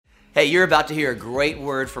Hey, you're about to hear a great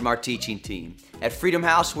word from our teaching team. At Freedom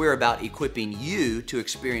House, we're about equipping you to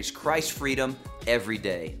experience Christ's freedom every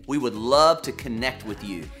day. We would love to connect with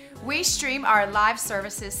you. We stream our live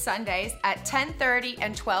services Sundays at 10:30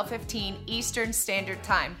 and 12:15 Eastern Standard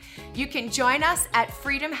Time. You can join us at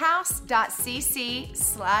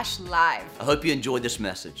freedomhouse.cc/live. I hope you enjoyed this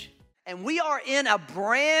message. And we are in a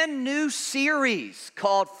brand new series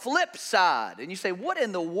called Flip Side. And you say, what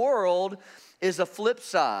in the world is a flip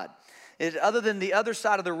side? Other than the other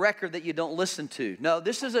side of the record that you don't listen to. No,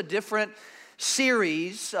 this is a different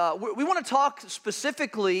series. We want to talk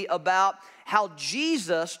specifically about how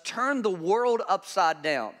Jesus turned the world upside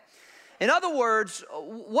down. In other words,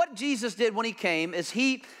 what Jesus did when he came is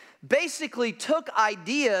he basically took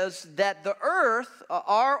ideas that the earth,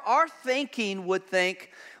 our thinking would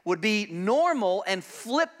be normal, and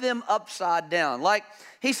flipped them upside down. Like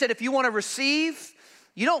he said, if you want to receive,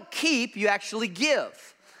 you don't keep, you actually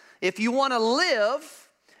give. If you want to live,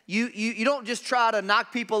 you don't just try to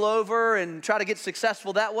knock people over and try to get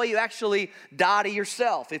successful that way. You actually die to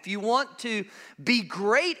yourself. If you want to be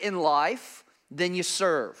great in life, then you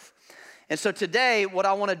serve. And so today, what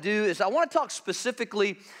I want to do is I want to talk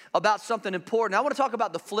specifically about something important. I want to talk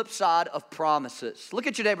about the flip side of promises. Look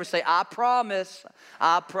at your neighbor and say, I promise,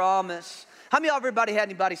 I promise. How many of everybody had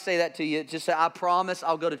anybody say that to you? Just say, I promise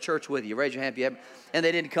I'll go to church with you. Raise your hand if you have, and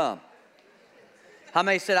they didn't come. How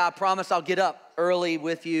many said, I promise I'll get up early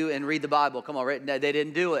with you and read the Bible? Come on, they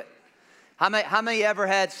didn't do it. How many ever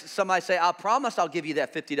had somebody say, I promise I'll give you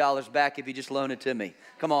that $50 back if you just loan it to me?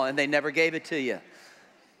 Come on, and they never gave it to you.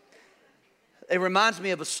 It reminds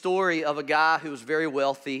me of a story of a guy who was very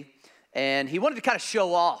wealthy, and he wanted to kind of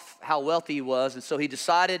show off how wealthy he was, and so he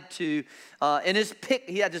decided to,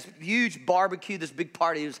 he had this huge barbecue, this big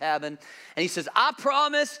party he was having, and he says, I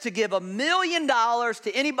promise to give $1 million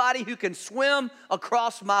to anybody who can swim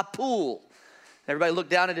across my pool. Everybody looked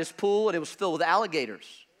down at his pool, and it was filled with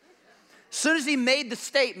alligators. As soon as he made the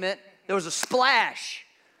statement, there was a splash.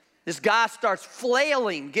 This guy starts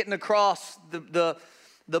flailing, getting across the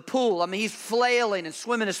pool. I mean, he's flailing and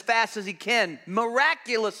swimming as fast as he can.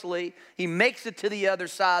 Miraculously, he makes it to the other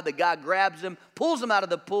side. The guy grabs him, pulls him out of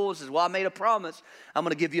the pool, and says, well, I made a promise. I'm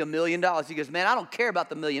going to give you $1 million. He goes, man, I don't care about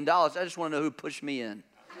the $1 million. I just want to know who pushed me in.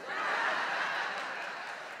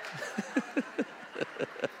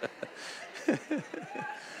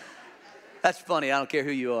 That's funny. I don't care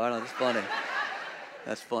who you are. I know, that's funny.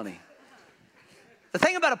 That's funny. The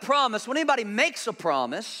thing about a promise, when anybody makes a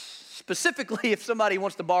promise, specifically if somebody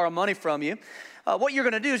wants to borrow money from you, what you're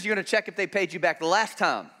going to do is you're going to check if they paid you back the last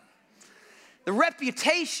time. The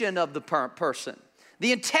reputation of the person,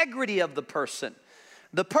 the integrity of the person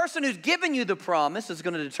who's given you the promise is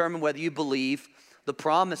going to determine whether you believe the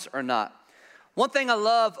promise or not. One thing I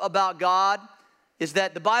love about God is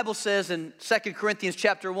that the Bible says in 2 Corinthians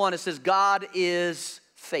chapter 1, it says God is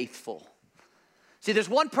faithful. See, there's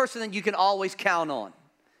one person that you can always count on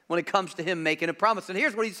when it comes to him making a promise. And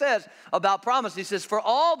here's what he says about promise. He says, for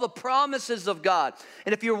all the promises of God.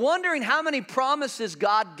 And if you're wondering how many promises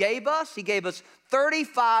God gave us, he gave us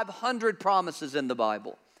 3,500 promises in the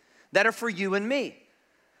Bible that are for you and me.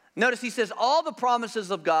 Notice he says, all the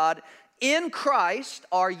promises of God in Christ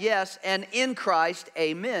are yes, and in Christ,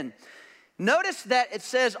 amen. Notice that it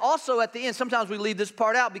says also at the end, sometimes we leave this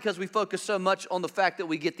part out because we focus so much on the fact that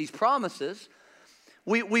we get these promises.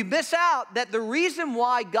 We miss out that the reason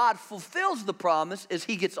why God fulfills the promise is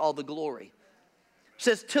he gets all the glory. It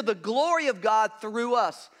says, to the glory of God through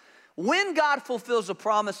us. When God fulfills a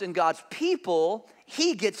promise in God's people,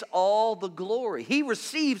 he gets all the glory. He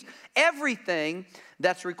receives everything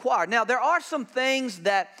that's required. Now, there are some things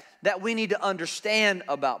that we need to understand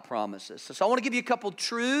about promises. So I want to give you a couple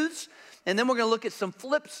truths, and then we're going to look at some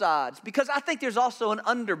flip sides, because I think there's also an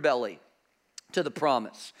underbelly to the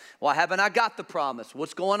promise. Well, haven't I got the promise?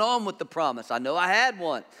 What's going on with the promise? I know I had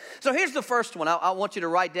one. So here's the first one. I want you to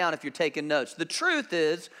write down if you're taking notes. The truth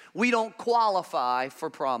is, we don't qualify for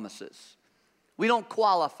promises. We don't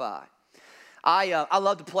qualify. I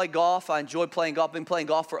love to play golf. I enjoy playing golf. I've been playing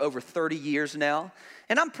golf for over 30 years now.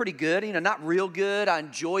 And I'm pretty good, not real good. I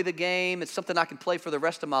enjoy the game. It's something I can play for the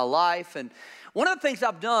rest of my life. And one of the things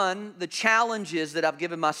I've done, the challenges that I've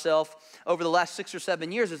given myself over the last 6 or 7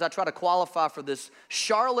 years, is I try to qualify for this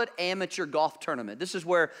Charlotte Amateur Golf Tournament. This is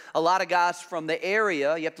where a lot of guys from the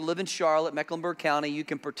area, you have to live in Charlotte, Mecklenburg County, you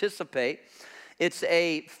can participate. It's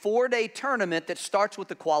a 4-day tournament that starts with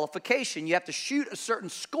the qualification. You have to shoot a certain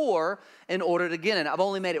score in order to get in. I've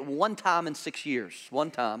only made it one time in 6 years. One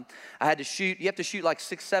time. I had to shoot, you have to shoot like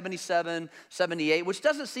 677, 78, which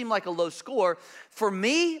doesn't seem like a low score. For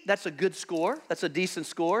me, that's a good score. That's a decent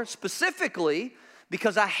score. Specifically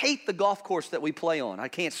because I hate the golf course that we play on. I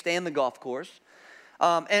can't stand the golf course.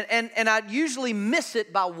 And I usually miss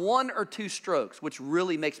it by 1 or 2 strokes, which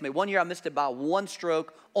really makes me. One year I missed it by 1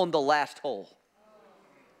 stroke on the last hole.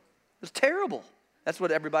 It was terrible. That's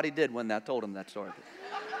what everybody did when I told them that story.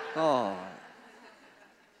 Oh.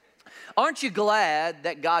 Aren't you glad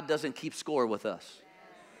that God doesn't keep score with us?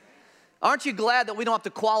 Aren't you glad that we don't have to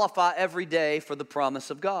qualify every day for the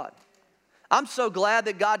promise of God? I'm so glad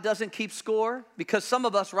that God doesn't keep score, because some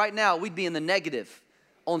of us right now, we'd be in the negative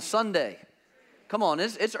on Sunday. Come on,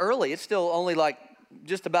 it's early. It's still only like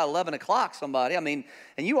just about 11 o'clock, somebody. I mean,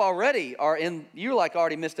 and you already are in, you like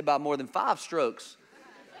already missed about more than 5 strokes.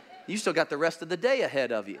 You still got the rest of the day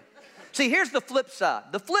ahead of you. See, here's the flip side.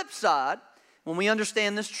 The flip side, when we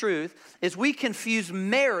understand this truth, is we confuse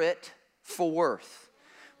merit for worth.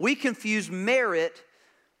 We confuse merit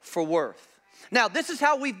for worth. Now, this is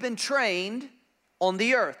how we've been trained on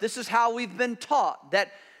the earth. This is how we've been taught,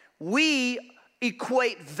 that we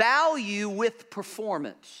equate value with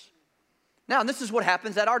performance. Now, and this is what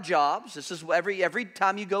happens at our jobs. This is every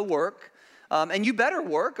time you go work. And you better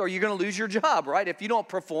work or you're going to lose your job, right? If you don't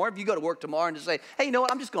perform, if you go to work tomorrow and just say, hey, you know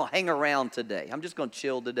what, I'm just going to hang around today. I'm just going to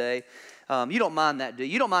chill today. You don't mind that, do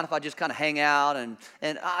you? You don't mind if I just kind of hang out and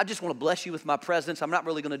I just want to bless you with my presence. I'm not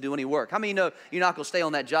really going to do any work. How many of you know you're not going to stay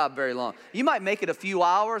on that job very long? You might make it a few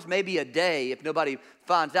hours, maybe a day if nobody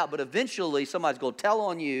finds out, but eventually somebody's going to tell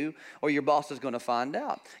on you or your boss is going to find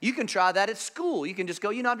out. You can try that at school. You can just go,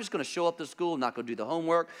 you know, I'm just going to show up to school, not going to do the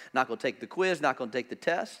homework, not going to take the quiz, not going to take the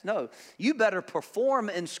test. No, you better perform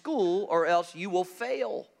in school or else you will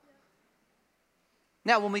fail.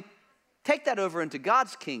 Now, when we take that over into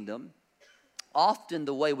God's kingdom, often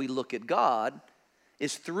the way we look at God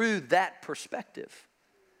is through that perspective.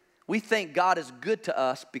 We think God is good to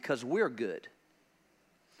us because we're good.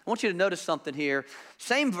 I want you to notice something here.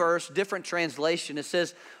 Same verse, different translation. It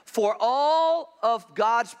says, for all of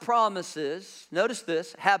God's promises, notice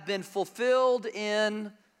this, have been fulfilled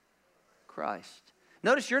in Christ.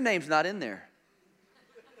 Notice your name's not in there,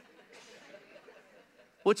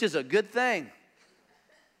 which is a good thing.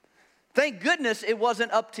 Thank goodness it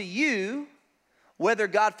wasn't up to you whether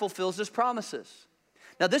God fulfills His promises.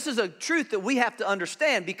 Now, this is a truth that we have to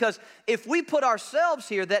understand, because if we put ourselves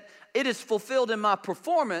here that it is fulfilled in my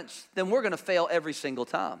performance, then we're going to fail every single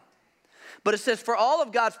time. But it says, for all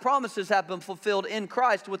of God's promises have been fulfilled in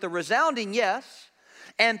Christ with a resounding yes,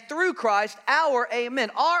 and through Christ, our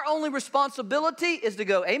amen. Our only responsibility is to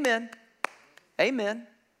go, amen, amen.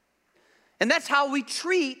 And that's how we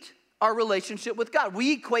treat our relationship with God.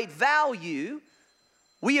 We equate value.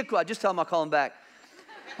 Just tell them I'll call them back.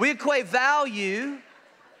 We equate value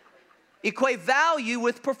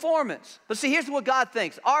with performance. But see, here's what God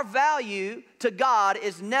thinks. Our value to God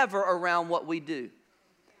is never around what we do.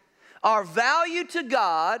 Our value to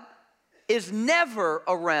God is never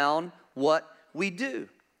around what we do.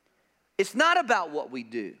 It's not about what we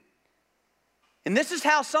do. And this is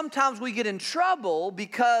how sometimes we get in trouble,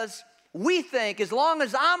 because we think as long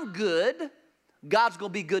as I'm good, God's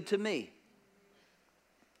going to be good to me.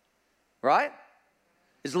 Right?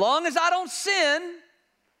 As long as I don't sin,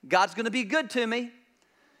 God's going to be good to me.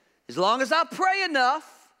 As long as I pray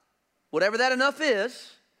enough, whatever that enough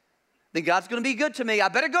is, then God's going to be good to me. I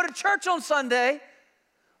better go to church on Sunday,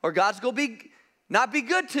 or God's going to not be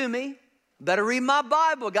good to me. Better read my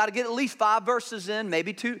Bible. Got to get at least 5 verses in,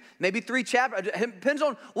 maybe 2, maybe 3 chapters. It depends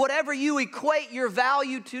on whatever you equate your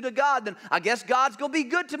value to God. Then I guess God's going to be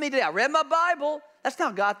good to me today. I read my Bible. That's not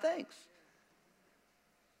how God thinks.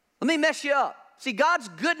 Let me mess you up. See, God's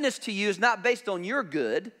goodness to you is not based on your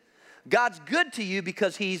good. God's good to you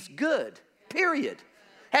because He's good, period.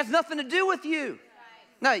 Has nothing to do with you.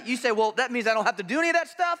 Now, you say, well, that means I don't have to do any of that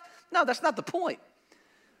stuff? No, that's not the point.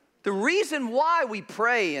 The reason why we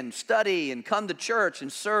pray and study and come to church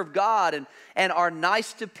and serve God and are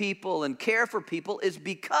nice to people and care for people is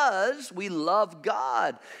because we love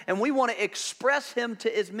God. And we want to express Him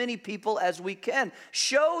to as many people as we can.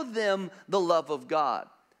 Show them the love of God.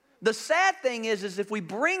 The sad thing is if we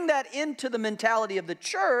bring that into the mentality of the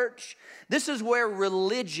church, this is where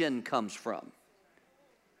religion comes from.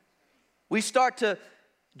 We start to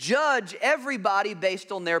judge everybody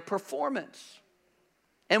based on their performance.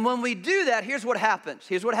 And when we do that, here's what happens.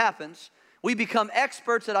 Here's what happens. We become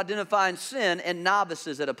experts at identifying sin and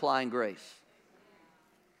novices at applying grace.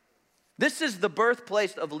 This is the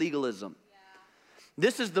birthplace of legalism.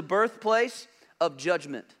 This is the birthplace of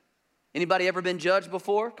judgment. Anybody ever been judged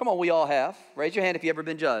before? Come on, we all have. Raise your hand if you've ever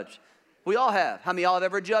been judged. We all have. How many of y'all have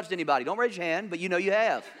ever judged anybody? Don't raise your hand, but you know you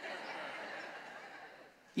have.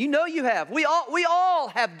 You know you have. We all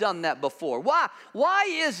have done that before. Why? Why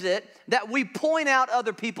is it that we point out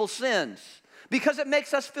other people's sins? Because it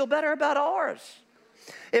makes us feel better about ours.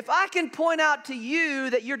 If I can point out to you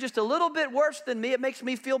that you're just a little bit worse than me, it makes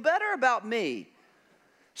me feel better about me.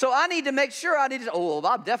 So I need to make sure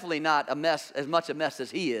I'm definitely not a mess, as much a mess as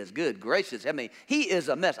he is. Good gracious. I mean, he is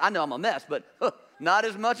a mess. I know I'm a mess, but not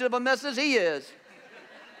as much of a mess as he is.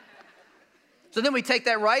 So then we take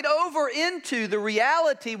that right over into the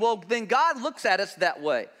reality. Well, then God looks at us that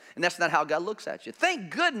way. And that's not how God looks at you. Thank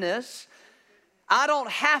goodness I don't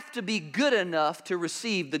have to be good enough to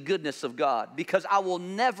receive the goodness of God, because I will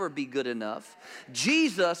never be good enough.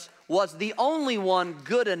 Jesus was the only one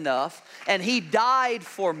good enough, and he died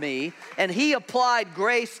for me, and he applied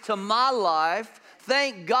grace to my life.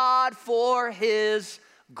 Thank God for his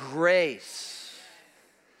grace.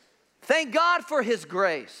 Thank God for his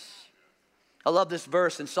grace. I love this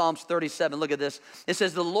verse in Psalms 37. Look at this. It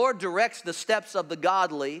says, the Lord directs the steps of the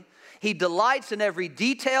godly. He delights in every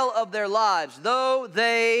detail of their lives, though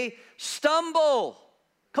they stumble.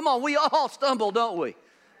 Come on, we all stumble, don't we?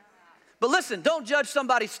 But listen, don't judge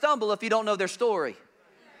somebody's stumble if you don't know their story.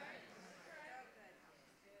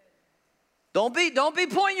 Don't be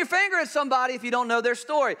pointing your finger at somebody if you don't know their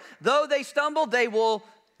story. Though they stumble, they will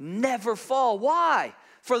never fall. Why?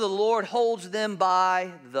 For the Lord holds them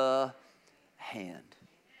by the hand.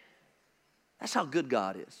 That's how good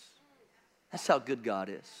God is. That's how good God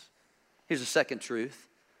is. Here's the second truth.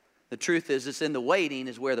 The truth is, it's in the waiting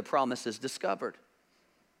is where the promise is discovered.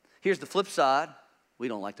 Here's the flip side. We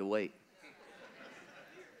don't like to wait.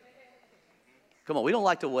 Come on, we don't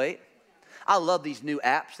like to wait. I love these new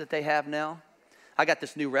apps that they have now. I got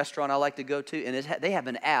this new restaurant I like to go to, and they have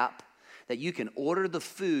an app that you can order the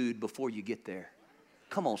food before you get there.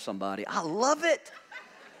 Come on, somebody. I love it.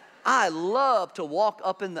 I love to walk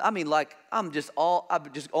up I'm just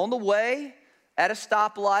on the way at a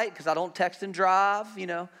stoplight, because I don't text and drive, you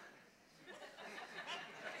know.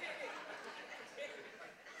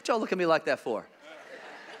 What y'all look at me like that for?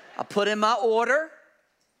 I put in my order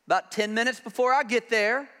about 10 minutes before I get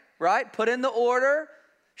there, right? Put in the order,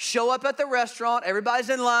 show up at the restaurant, everybody's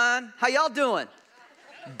in line. How y'all doing?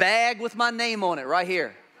 Bag with my name on it right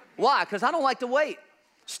here. Why? Because I don't like to wait.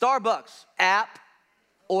 Starbucks app,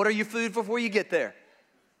 order your food before you get there.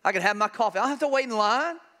 I can have my coffee. I don't have to wait in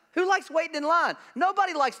line. Who likes waiting in line?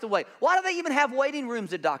 Nobody likes to wait. Why do they even have waiting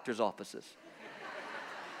rooms at doctors' offices?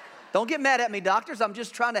 Don't get mad at me, doctors. I'm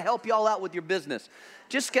just trying to help y'all out with your business.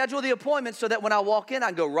 Just schedule the appointment so that when I walk in, I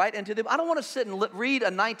can go right into I don't want to sit and read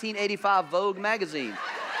a 1985 Vogue magazine.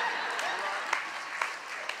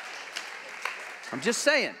 I'm just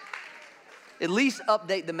saying. At least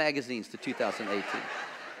update the magazines to 2018.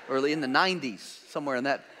 Or in the 90s, somewhere in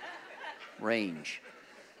that range.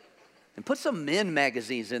 And put some men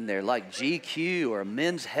magazines in there, like GQ or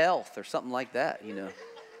Men's Health or something like that, you know.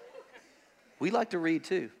 We like to read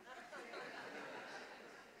too.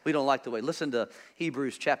 We don't like to wait. Listen to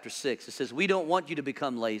Hebrews chapter 6. It says, we don't want you to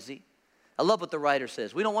become lazy. I love what the writer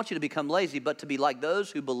says. We don't want you to become lazy, but to be like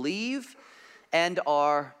those who believe and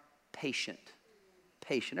are patient.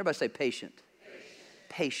 Patient. Everybody say patient.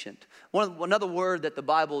 Patient. Another word that the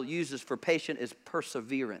Bible uses for patient is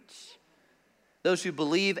perseverance. Those who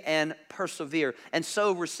believe and persevere, and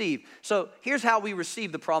so receive. So here's how we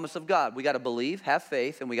receive the promise of God. We got to believe, have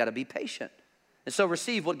faith, and we got to be patient. And so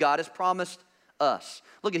receive what God has promised us.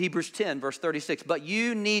 Look at Hebrews 10, verse 36. But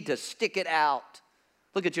you need to stick it out.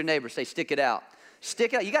 Look at your neighbor, say, stick it out.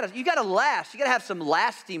 Stick it out. You got to last. You got to have some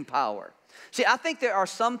lasting power. See, I think there are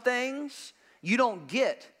some things you don't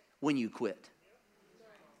get when you quit.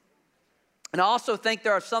 And I also think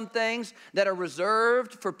there are some things that are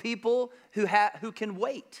reserved for people who can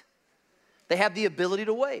wait. They have the ability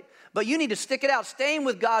to wait. But you need to stick it out, staying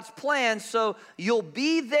with God's plan so you'll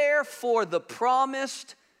be there for the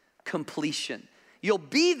promised completion. You'll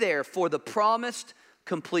be there for the promised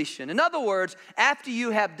completion. In other words, after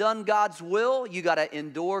you have done God's will, you got to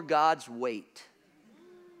endure God's wait.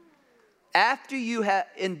 After you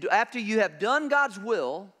have done God's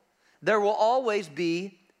will, there will always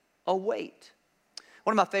be a wait.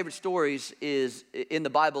 One of my favorite stories in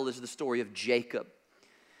the Bible is the story of Jacob.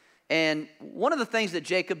 And one of the things that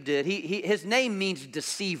Jacob did, his name means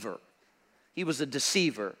deceiver. He was a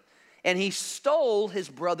deceiver. And he stole his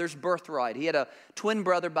brother's birthright. He had a twin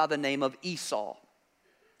brother by the name of Esau.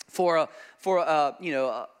 For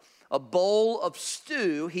a bowl of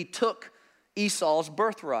stew, he took Esau's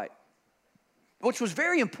birthright, which was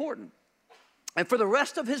very important. And for the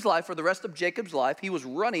rest of his life, for the rest of Jacob's life, he was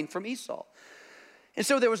running from Esau. And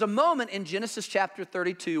so there was a moment in Genesis chapter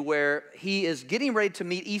 32 where he is getting ready to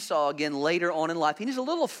meet Esau again later on in life. And he's a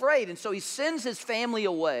little afraid, and so he sends his family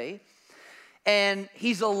away. And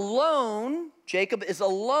he's alone, Jacob is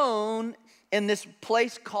alone in this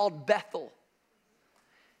place called Bethel.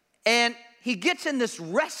 And he gets in this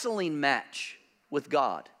wrestling match with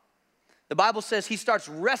God. The Bible says he starts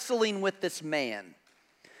wrestling with this man.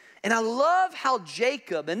 And I love how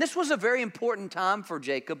Jacob, and this was a very important time for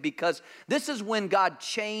Jacob because this is when God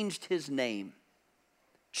changed his name.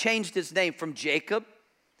 Changed his name from Jacob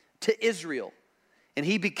to Israel. And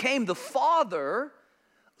he became the father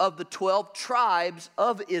of the 12 tribes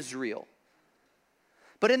of Israel.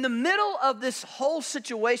 But in the middle of this whole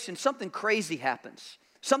situation, something crazy happens.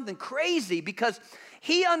 Something crazy because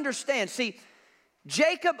he understands. See,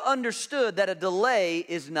 Jacob understood that a delay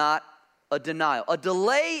is not a denial. A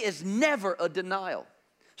delay is never a denial.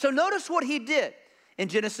 So notice what he did in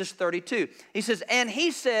Genesis 32. He says, and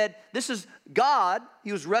he said, this is God.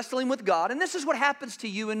 He was wrestling with God. And this is what happens to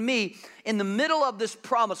you and me in the middle of this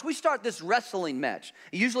promise. We start this wrestling match.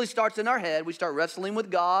 It usually starts in our head. We start wrestling with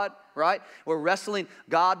God, right? We're wrestling,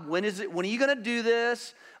 God, when are you going to do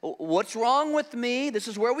this? What's wrong with me? This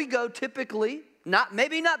is where we go typically.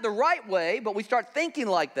 Maybe not the right way, but we start thinking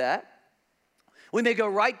like that. We may go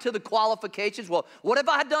right to the qualifications. Well, what have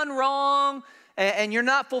I done wrong? And you're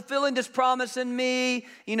not fulfilling this promise in me.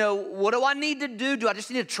 You know, what do I need to do? Do I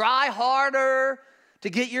just need to try harder to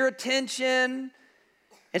get your attention?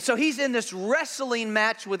 And so he's in this wrestling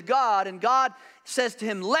match with God, and God says to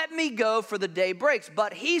him, let me go for the day breaks.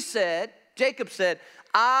 But he said, Jacob said,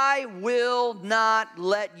 I will not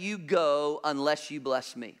let you go unless you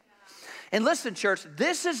bless me. And listen, church,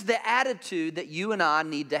 this is the attitude that you and I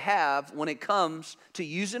need to have when it comes to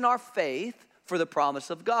using our faith for the promise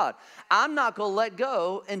of God. I'm not going to let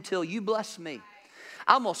go until you bless me.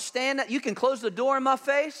 I'm going to stand, you can close the door in my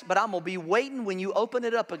face, but I'm going to be waiting when you open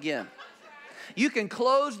it up again. You can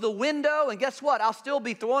close the window, and guess what? I'll still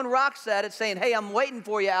be throwing rocks at it saying, hey, I'm waiting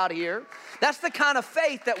for you out here. That's the kind of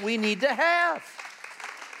faith that we need to have.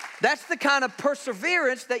 That's the kind of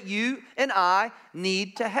perseverance that you and I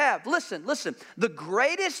need to have. Listen, the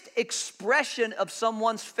greatest expression of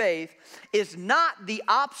someone's faith is not the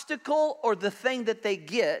obstacle or the thing that they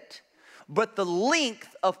get, but the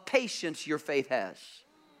length of patience your faith has.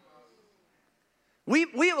 We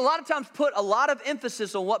a lot of times put a lot of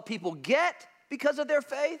emphasis on what people get because of their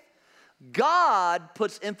faith. God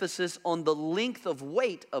puts emphasis on the length of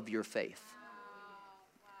weight of your faith.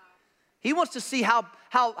 He wants to see how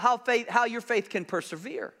your faith can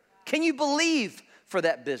persevere. Can you believe for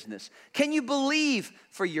that business? Can you believe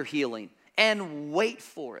for your healing? And wait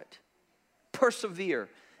for it. Persevere.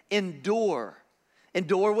 Endure.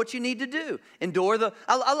 Endure what you need to do. Endure the...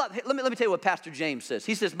 let me tell you what Pastor James says.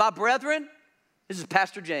 He says, my brethren, this is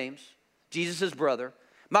Pastor James, Jesus' brother.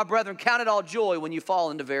 My brethren, count it all joy when you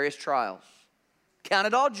fall into various trials. Count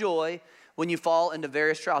it all joy when you fall into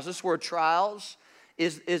various trials. This word trials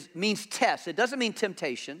means test. It doesn't mean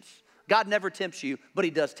temptations. God never tempts you, but he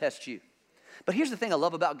does test you. But here's the thing I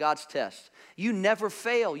love about God's test. You never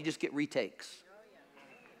fail. You just get retakes.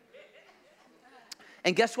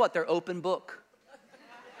 And guess what? They're open book.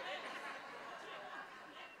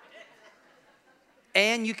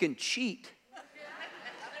 And you can cheat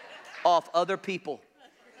off other people.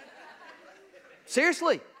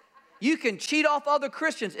 Seriously. You can cheat off other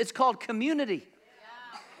Christians. It's called community.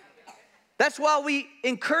 That's why we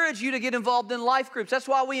encourage you to get involved in life groups. That's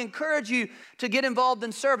why we encourage you to get involved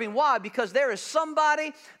in serving. Why? Because there is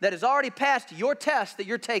somebody that has already passed your test that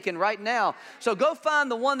you're taking right now. So go find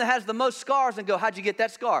the one that has the most scars and go, how'd you get that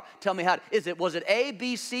scar? Tell me was it A,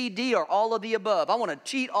 B, C, D, or all of the above? I want to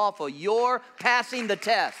cheat off of your passing the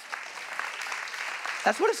test.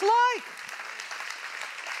 That's what it's like.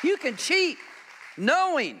 You can cheat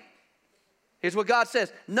knowing. Here's what God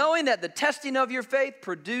says. Knowing that the testing of your faith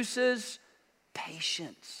produces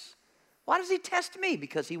patience. Why does he test me?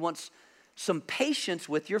 Because he wants some patience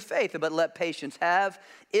with your faith. But let patience have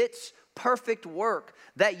its perfect work,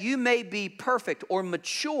 that you may be perfect or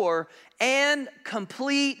mature and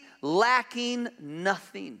complete, lacking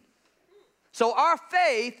nothing. So our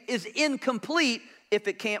faith is incomplete if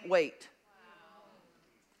it can't wait.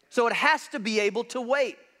 So it has to be able to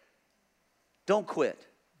wait. Don't quit.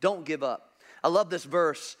 Don't give up. I love this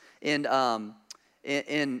verse in 2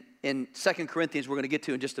 Corinthians we're going to get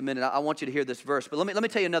to in just a minute. I want you to hear this verse. But let me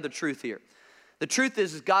tell you another truth here. The truth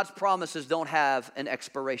is God's promises don't have an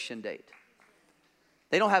expiration date.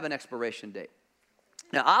 They don't have an expiration date.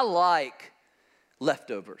 Now, I like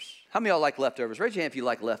leftovers. How many of y'all like leftovers? Raise your hand if you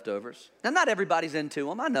like leftovers. Now, not everybody's into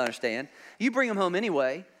them. I understand. You bring them home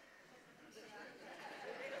anyway.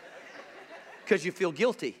 because you feel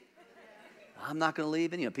guilty. I'm not going to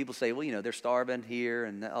leave. And, people say, well, they're starving here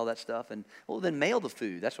and all that stuff. And, well, then mail the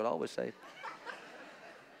food. That's what I always say.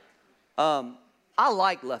 I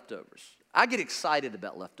like leftovers. I get excited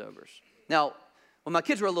about leftovers. Now, when my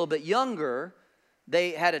kids were a little bit younger,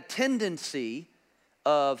 they had a tendency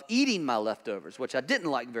of eating my leftovers, which I didn't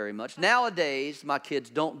like very much. Nowadays, my kids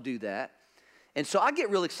don't do that. And so I get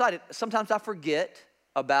really excited. Sometimes I forget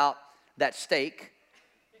about that steak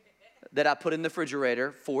that I put in the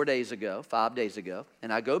refrigerator 5 days ago,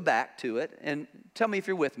 and I go back to it, and tell me if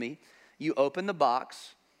you're with me. You open the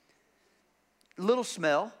box, little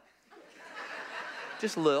smell,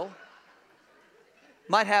 just a little.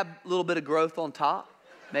 Might have a little bit of growth on top,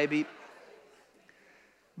 maybe.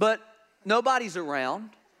 But nobody's around.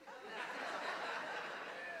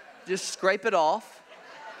 Just scrape it off.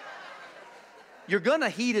 You're gonna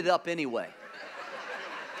heat it up anyway.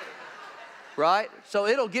 Right? So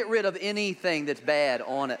it'll get rid of anything that's bad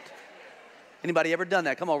on it. Anybody ever done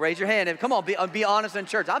that? Come on, raise your hand. Come on, be honest in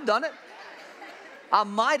church. I've done it. I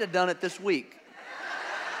might have done it this week.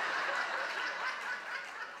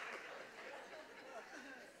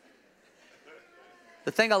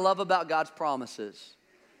 The thing I love about God's promises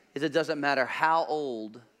is it doesn't matter how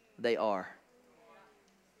old they are.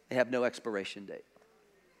 They have no expiration date.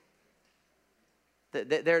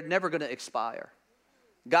 They're never going to expire.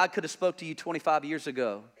 God could have spoke to you 25 years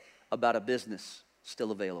ago about a business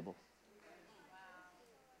still available.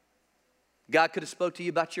 God could have spoke to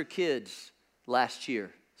you about your kids last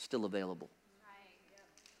year, still available.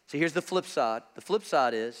 So here's the flip side. The flip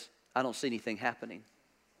side is, I don't see anything happening.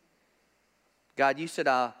 God, you said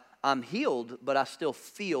I'm healed, but I still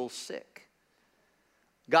feel sick.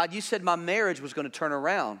 God, you said my marriage was going to turn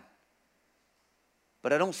around,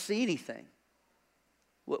 but I don't see anything.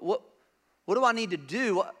 What do I need to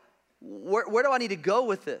do? Where do I need to go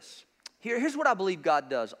with this? Here's what I believe God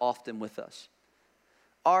does often with us.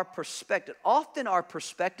 Often our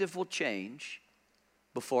perspective will change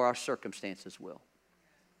before our circumstances will.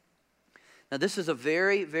 Now, this is a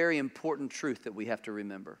very, very important truth that we have to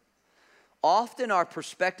remember. Often our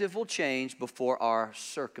perspective will change before our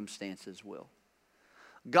circumstances will.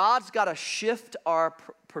 God's got to shift our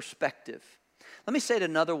perspective. Let me say it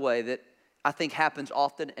another way that I think happens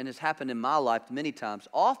often and has happened in my life many times.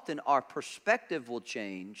 Often our perspective will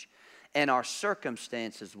change and our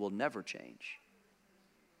circumstances will never change.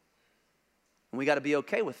 And we got to be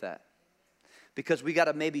okay with that. Because we got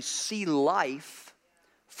to maybe see life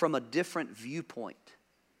from a different viewpoint.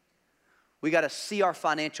 We got to see our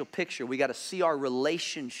financial picture. We got to see our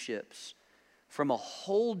relationships from a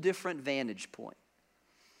whole different vantage point.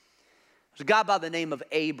 There's a guy by the name of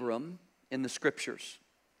Abram in the scriptures.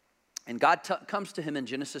 And God comes to him in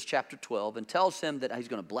Genesis chapter 12 and tells him that he's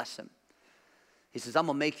going to bless him. He says, I'm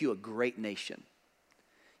going to make you a great nation.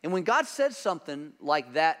 And when God says something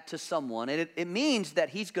like that to someone, it means that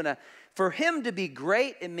for him to be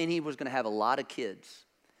great, it means he was going to have a lot of kids.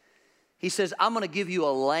 He says, I'm going to give you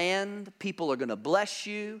a land. People are going to bless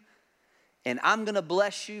you. And I'm going to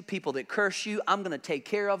bless you. People that curse you, I'm going to take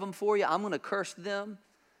care of them for you. I'm going to curse them.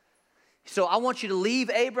 So I want you to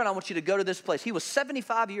leave Abram. I want you to go to this place. He was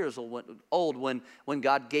 75 years old when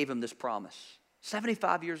God gave him this promise.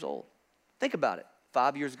 75 years old. Think about it.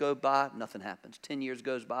 5 years go by, nothing happens. 10 years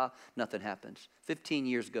goes by, nothing happens. 15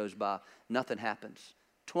 years goes by, nothing happens.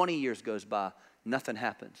 20 years goes by, nothing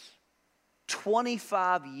happens.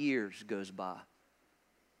 25 years goes by,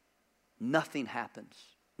 nothing happens.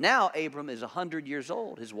 Now Abram is 100 years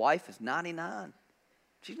old. His wife is 99.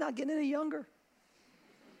 She's not getting any younger.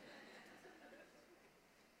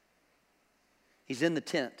 He's in the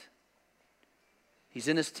tent. He's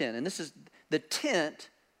in his tent. And the tent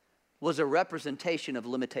was a representation of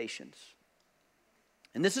limitations.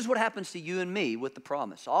 And this is what happens to you and me with the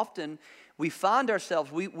promise. Often we find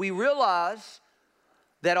ourselves, we realize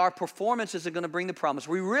that our performance isn't going to bring the promise.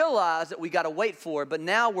 We realize that we got to wait for it, but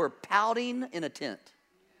now we're pouting in a tent.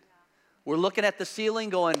 We're looking at the ceiling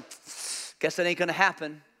going, guess that ain't going to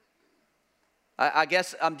happen. I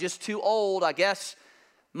guess I'm just too old. I guess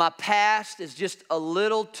my past is just a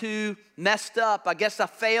little too messed up. I guess I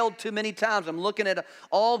failed too many times. I'm looking at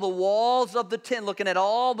all the walls of the tent, looking at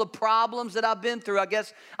all the problems that I've been through. I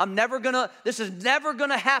guess this is never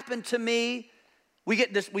gonna happen to me.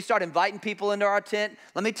 We start inviting people into our tent.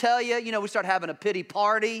 Let me tell you, we start having a pity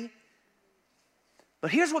party.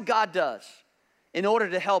 But here's what God does in order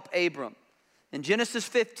to help Abram. In Genesis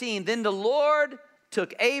 15, then the Lord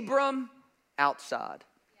took Abram outside.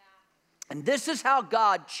 And this is how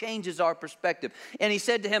God changes our perspective. And he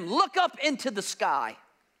said to him, look up into the sky.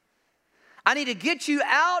 I need to get you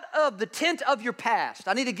out of the tent of your past.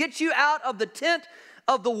 I need to get you out of the tent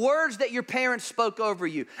of the words that your parents spoke over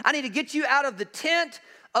you. I need to get you out of the tent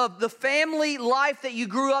of the family life that you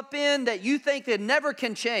grew up in that you think that never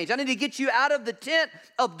can change. I need to get you out of the tent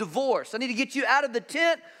of divorce. I need to get you out of the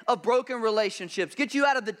tent of broken relationships, get you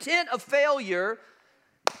out of the tent of failure.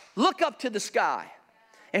 Look up to the sky.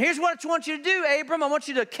 And here's what I want you to do, Abram. I want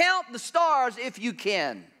you to count the stars if you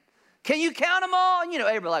can. Can you count them all? And you know,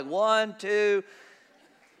 Abram, like 1, 2,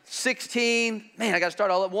 16. Man, I got to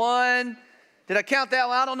start all at 1. Did I count that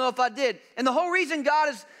one? I don't know if I did. And the whole reason God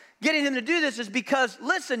is getting him to do this is because,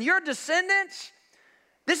 listen, your descendants,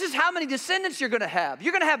 this is how many descendants you're going to have.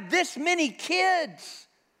 You're going to have this many kids.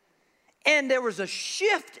 And there was a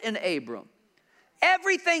shift in Abram.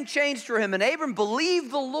 Everything changed for him. And Abram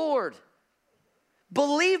believed the Lord.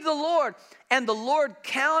 Believed the Lord. And the Lord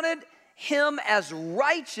counted him as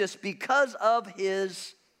righteous because of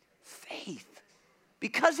his faith.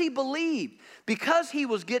 Because he believed. Because he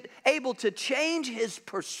was able to change his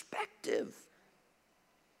perspective.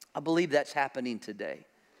 I believe that's happening today.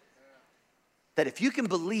 That if you can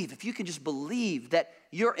believe, if you can just believe that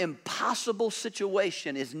your impossible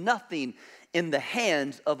situation is nothing in the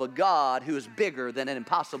hands of a God who is bigger than an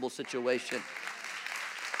impossible situation.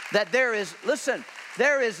 That there is, listen,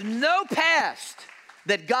 there is no past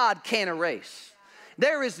that God can't erase.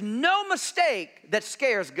 There is no mistake that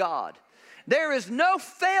scares God. There is no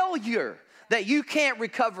failure that you can't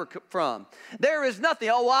recover from. There is nothing.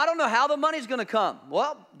 Oh, well, I don't know how the money's going to come.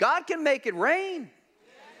 Well, God can make it rain.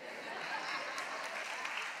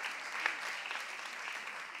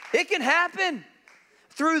 It can happen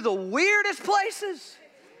through the weirdest places.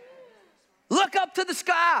 Look up to the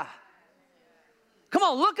sky. Come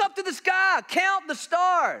on, look up to the sky. Count the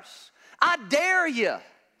stars. I dare you.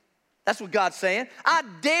 That's what God's saying. I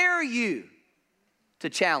dare you to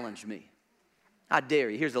challenge me. I dare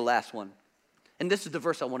you. Here's the last one. And this is the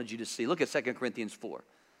verse I wanted you to see. Look at 2 Corinthians 4.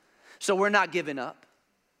 So we're not giving up.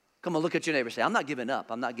 Come on, look at your neighbor. Say, I'm not giving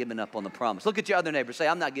up. I'm not giving up on the promise. Look at your other neighbor. Say,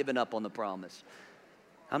 I'm not giving up on the promise.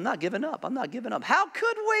 I'm not giving up. I'm not giving up. How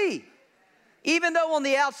could we? Even though on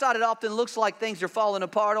the outside it often looks like things are falling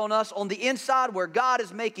apart on us, on the inside where God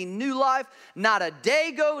is making new life, not a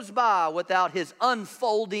day goes by without his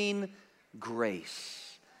unfolding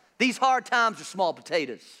grace. These hard times are small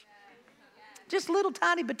potatoes. Just little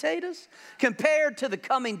tiny potatoes compared to the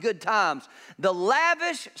coming good times. The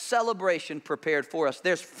lavish celebration prepared for us.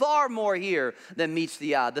 There's far more here than meets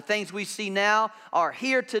the eye. The things we see now are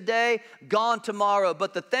here today, gone tomorrow.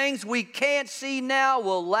 But the things we can't see now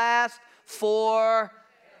will last forever.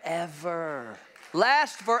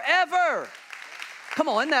 Last forever. Come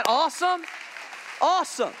on, isn't that awesome?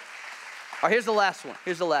 Awesome. All right, here's the last one.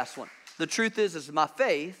 Here's the last one. The truth is it's my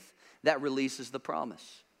faith that releases the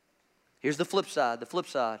promise. Here's the flip side. The flip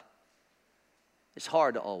side. It's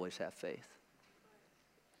hard to always have faith.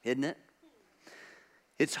 Isn't it?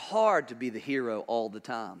 It's hard to be the hero all the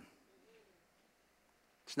time.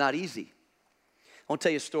 It's not easy. I want to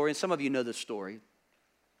tell you a story, and some of you know this story.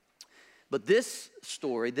 But this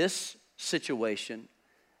story, this situation,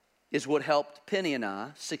 is what helped Penny and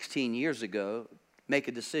I, 16 years ago, make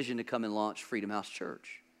a decision to come and launch Freedom House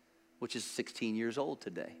Church, which is 16 years old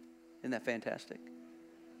today. Isn't that fantastic?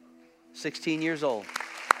 16 years old.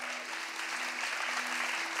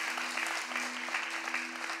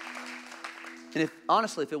 And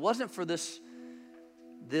honestly, if it wasn't for this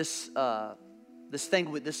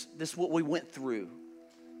thing with this what we went through,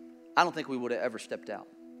 I don't think we would have ever stepped out.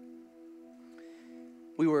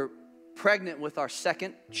 We were pregnant with our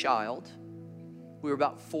second child. We were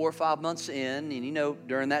about 4 or 5 months in, and you know,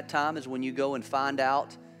 during that time is when you go and find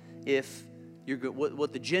out if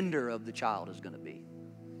what the gender of the child is going to be.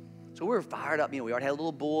 So we were fired up. You know, we already had a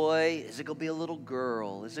little boy. Is it going to be a little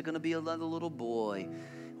girl? Is it going to be another little boy?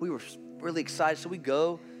 We were really excited. So we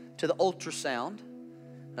go to the ultrasound.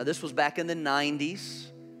 Now, this was back in the 90s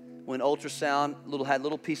when ultrasound had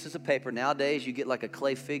little pieces of paper. Nowadays, you get like a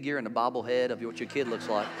clay figure and a bobblehead of what your kid looks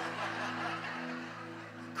like.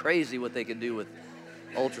 Crazy what they can do with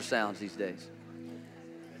ultrasounds these days.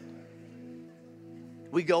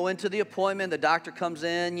 We go into the appointment, the doctor comes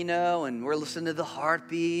in, you know, and we're listening to the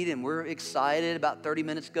heartbeat, and we're excited. About 30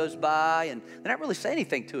 minutes goes by, and they're not really saying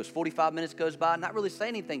anything to us. 45 minutes goes by, not really saying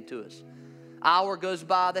anything to us. Hour goes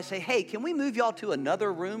by, they say, hey, can we move y'all to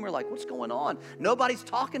another room? We're like, what's going on? Nobody's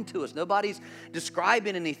talking to us. Nobody's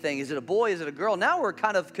describing anything. Is it a boy? Is it a girl? Now we're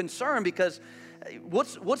kind of concerned because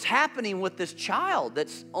what's happening with this child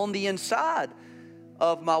that's on the inside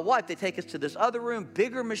of my wife? They take us to this other room,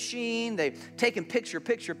 bigger machine. They've taken picture,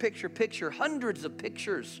 hundreds of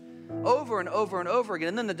pictures over and over and over again.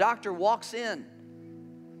 And then the doctor walks in,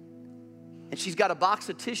 and she's got a box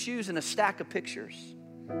of tissues and a stack of pictures.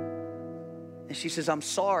 And she says, I'm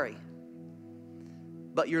sorry,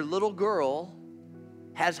 but your little girl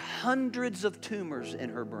has hundreds of tumors in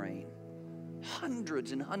her brain.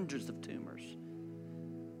 Hundreds and hundreds of tumors.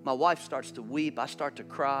 My wife starts to weep. I start to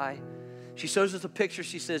cry. She shows us a picture.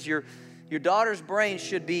 She says, your daughter's brain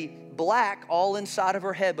should be black all inside of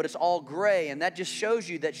her head, but it's all gray. And that just shows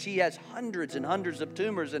you that she has hundreds and hundreds of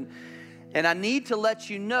tumors. And I need to let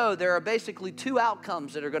you know there are basically two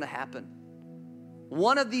outcomes that are going to happen.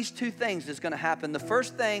 One of these two things is going to happen. The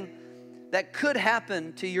first thing that could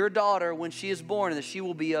happen to your daughter when she is born is that she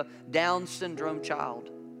will be a Down syndrome child.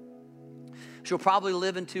 She'll probably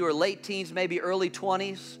live into her late teens, maybe early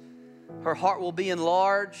 20s. Her heart will be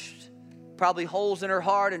enlarged, probably holes in her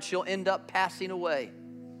heart, and she'll end up passing away.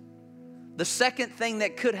 The second thing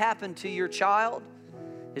that could happen to your child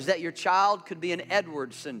is that your child could be an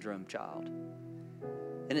Edwards syndrome child.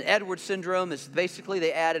 And an Edwards syndrome is basically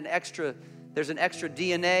there's an extra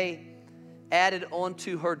DNA added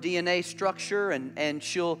onto her DNA structure, and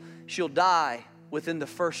she'll die within the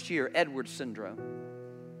first year, Edwards syndrome.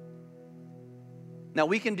 Now,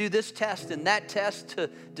 we can do this test and that test to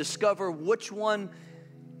discover which one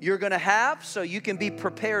you're going to have so you can be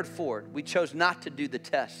prepared for it. We chose not to do the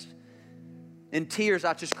test. In tears,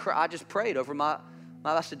 I just prayed over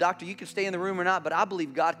I said, Doctor, you can stay in the room or not, but I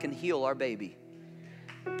believe God can heal our baby.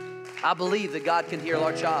 I believe that God can heal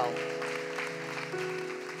our child.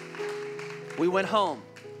 We went home.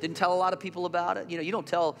 Didn't tell a lot of people about it. You don't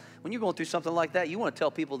tell, when you're going through something like that, you want to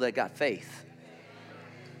tell people that got faith.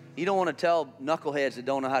 You don't want to tell knuckleheads that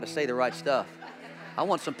don't know how to say the right stuff. I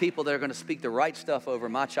want some people that are going to speak the right stuff over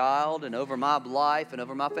my child and over my life and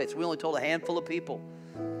over my faith. So we only told a handful of people.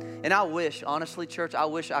 And I wish, honestly, church, I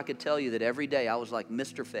wish I could tell you that every day I was like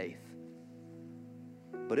Mr. Faith.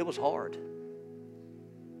 But it was hard.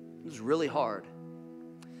 It was really hard.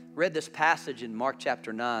 Read this passage in Mark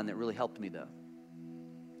chapter 9 that really helped me, though.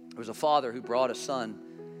 There was a father who brought a son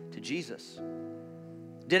to Jesus.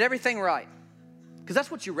 Did everything right. Because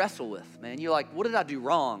that's what you wrestle with, man. You're like, what did I do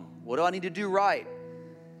wrong? What do I need to do right?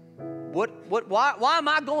 Why am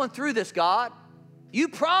I going through this, God? You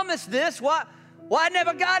promised this. Why I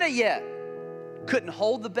never got it yet? Couldn't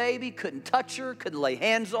hold the baby, couldn't touch her, couldn't lay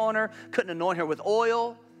hands on her, couldn't anoint her with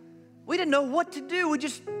oil. We didn't know what to do.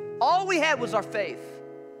 All we had was our faith.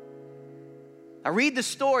 I read the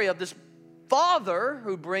story of this father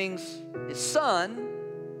who brings his son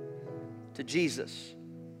to Jesus.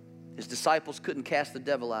 His disciples couldn't cast the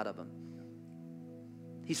devil out of him.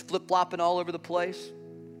 He's flip-flopping all over the place.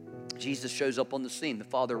 Jesus shows up on the scene. The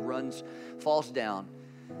father runs, falls down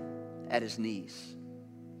at his knees.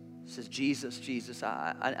 He says, Jesus,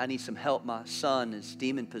 I need some help. My son is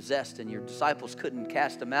demon-possessed, and your disciples couldn't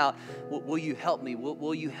cast him out. Will you help me?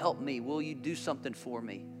 Will you help me? Will you do something for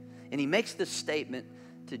me? And he makes this statement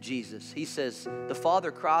to Jesus. He says, the father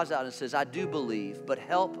cries out and says, I do believe, but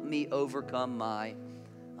help me overcome my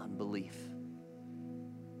unbelief.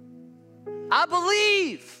 I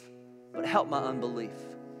believe, but help my unbelief.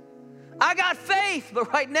 I got faith,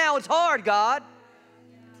 but right now it's hard, God.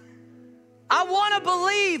 I want to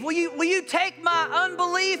believe. Will you take my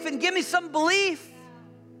unbelief and give me some belief?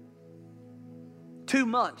 2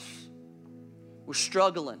 months. We're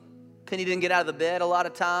struggling. Penny didn't get out of the bed a lot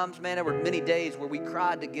of times. Man, there were many days where we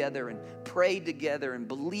cried together and prayed together and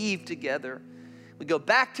believed together. We go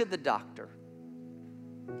back to the doctor.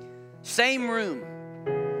 Same room.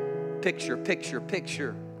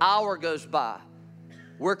 Picture. Hour goes by.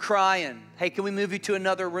 We're crying. Hey, can we move you to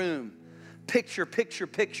another room? Picture.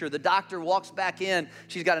 The doctor walks back in.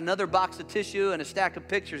 She's got another box of tissue and a stack of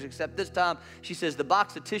pictures, except this time she says, the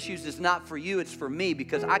box of tissues is not for you, it's for me,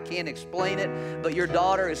 because I can't explain it, but your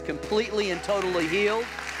daughter is completely and totally healed.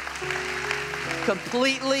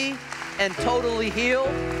 Completely and totally healed.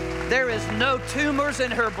 There is no tumors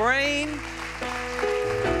in her brain.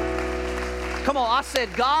 Come on, I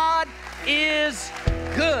said God is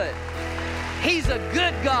good. He's a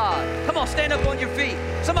good God. Come on, stand up on your feet.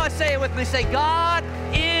 Somebody say it with me. Say, God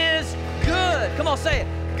is good. Come on, say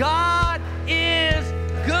it. God is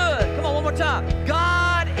good. Come on, one more time.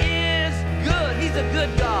 God is good. He's a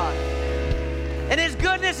good God. And His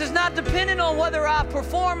goodness is not dependent on whether I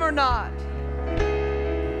perform or not.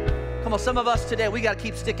 Come on, some of us today, we got to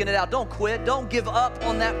keep sticking it out. Don't quit. Don't give up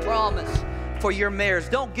on that promise for your marriage.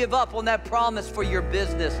 Don't give up on that promise for your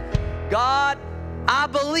business. God, I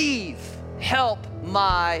believe. Help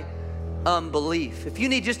my unbelief. If you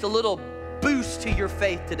need just a little boost to your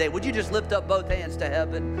faith today, would you just lift up both hands to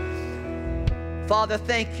heaven? Father,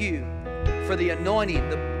 thank you for the anointing,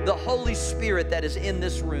 the the Holy Spirit that is in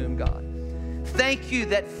this room, God. Thank you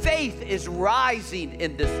that faith is rising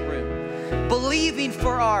in this room. Believing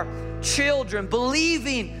for our children,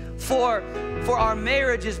 believing for our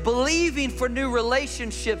marriages, believing for new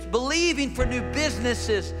relationships, believing for new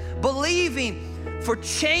businesses, believing for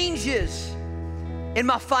changes in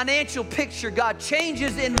my financial picture, God,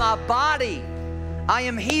 changes in my body. I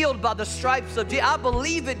am healed by the stripes of Jesus. I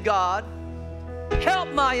believe it, God.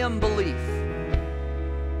 Help my unbelief.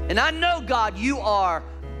 And I know, God, you are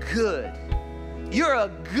good. You're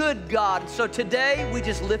a good God. So today, we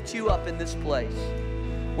just lift you up in this place.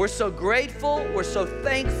 We're so grateful. We're so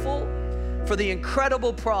thankful for the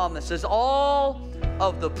incredible promises. All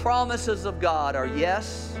of the promises of God are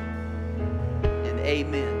yes and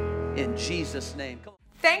amen. In Jesus' name. Come on.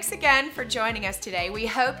 Thanks again for joining us today. We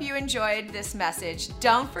hope you enjoyed this message.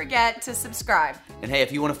 Don't forget to subscribe. And hey,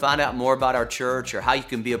 if you want to find out more about our church or how you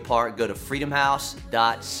can be a part, go to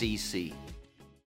freedomhouse.cc.